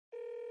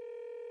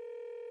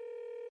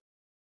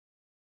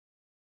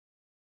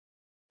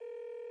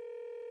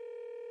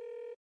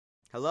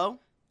Hello?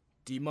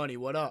 D-Money,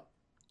 what up?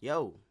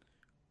 Yo.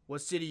 What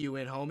city you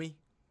in, homie?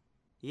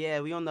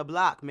 Yeah, we on the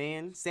block,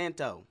 man.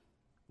 Santo.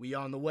 We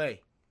on the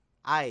way.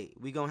 Aight,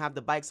 we gonna have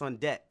the bikes on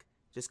deck.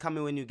 Just come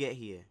in when you get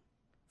here.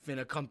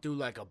 Finna come through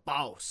like a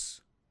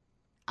boss.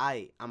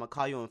 Aight, I'ma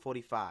call you in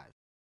 45.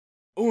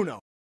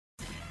 Uno.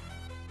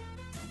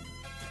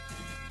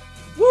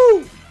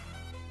 Woo!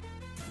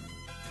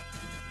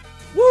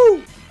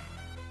 Woo!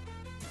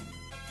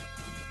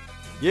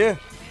 Yeah.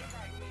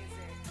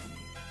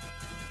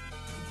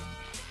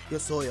 Yo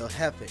soy el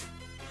jefe,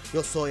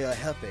 yo soy el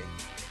jefe.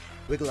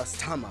 Wiglas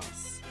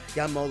tamas,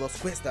 llamo los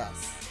cuestas.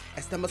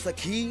 Estamos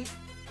aquí,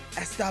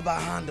 está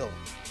bajando.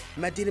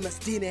 Me dimos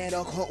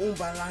dinero con un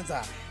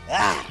balanza.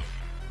 ¡Ah!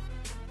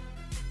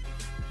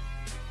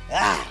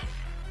 ¡Ah!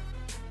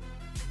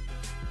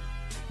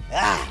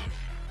 ¡Ah!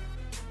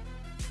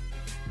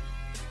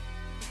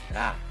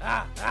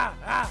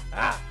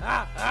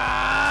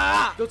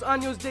 Dos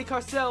años de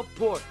cárcel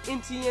por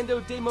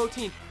entiendo de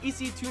motín. Y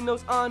si tú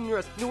nos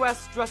honras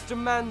nuestras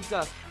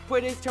demandas,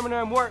 puedes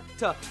terminar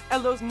muerta.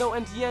 Ellos no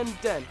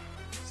entienden,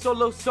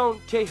 solo son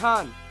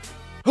quejan.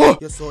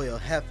 Yo soy el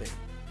jefe,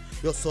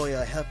 yo soy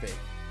el jefe.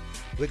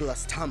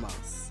 Wiglas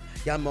tamas,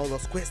 llamo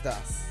los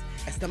cuestas.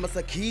 Estamos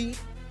aquí,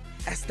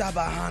 está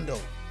bajando.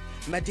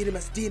 Me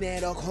dimos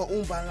dinero con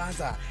un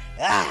balanza.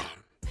 ¡Ah!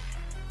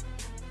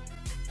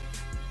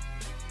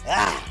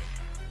 ¡Ah!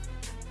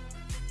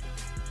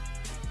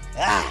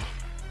 ¡Ah!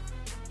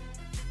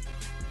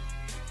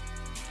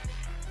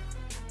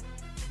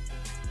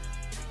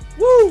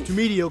 Woo! Tu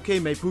medio que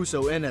me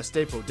puso en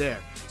este poder.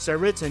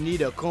 Ser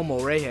tenido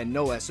como rey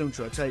no es un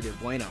tratado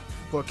bueno.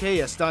 Porque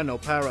está no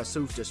para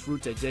su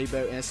disfrute de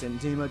ver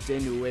encima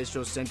de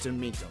nuestros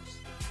sentimientos.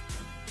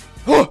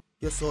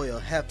 Yo soy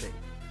el jefe,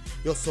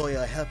 yo soy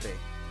el jefe.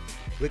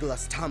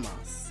 Wiglas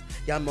tamas,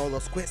 llamo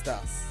los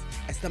cuestas.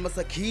 Estamos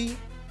aquí,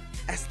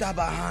 está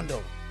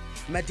bajando.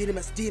 Me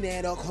dimos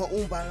dinero con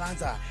un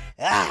balanza.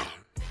 ¡Ah!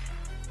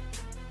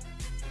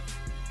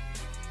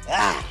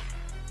 ¡Ah!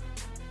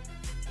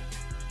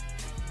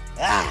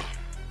 ¡Ah!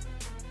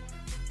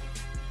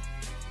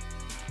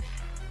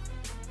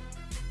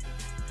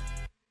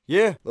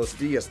 Yeah. Los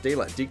días de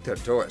la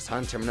dictadura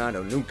han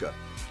terminado nunca.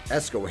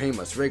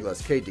 Escogemos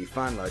reglas que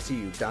definen la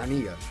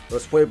ciudadanía.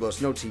 Los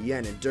pueblos no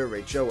tienen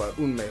derecho a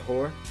un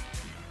mejor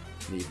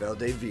nivel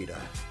de vida.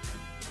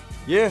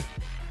 Yeah.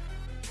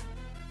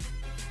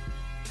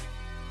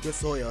 Yo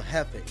soy el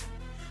jefe,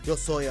 yo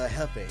soy el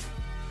jefe.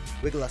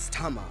 Wiglas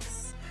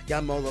tamas,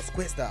 llamo los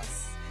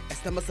cuestas.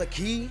 Estamos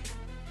aquí,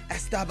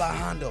 está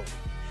bajando.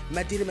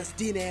 Me dimos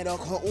dinero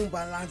con un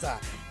balanza.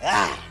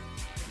 ¡Ah!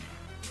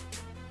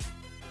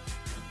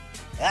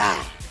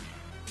 ¡Ah!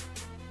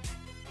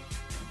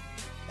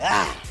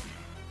 ¡Ah!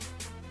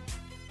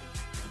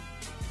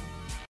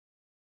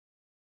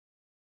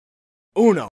 Uno.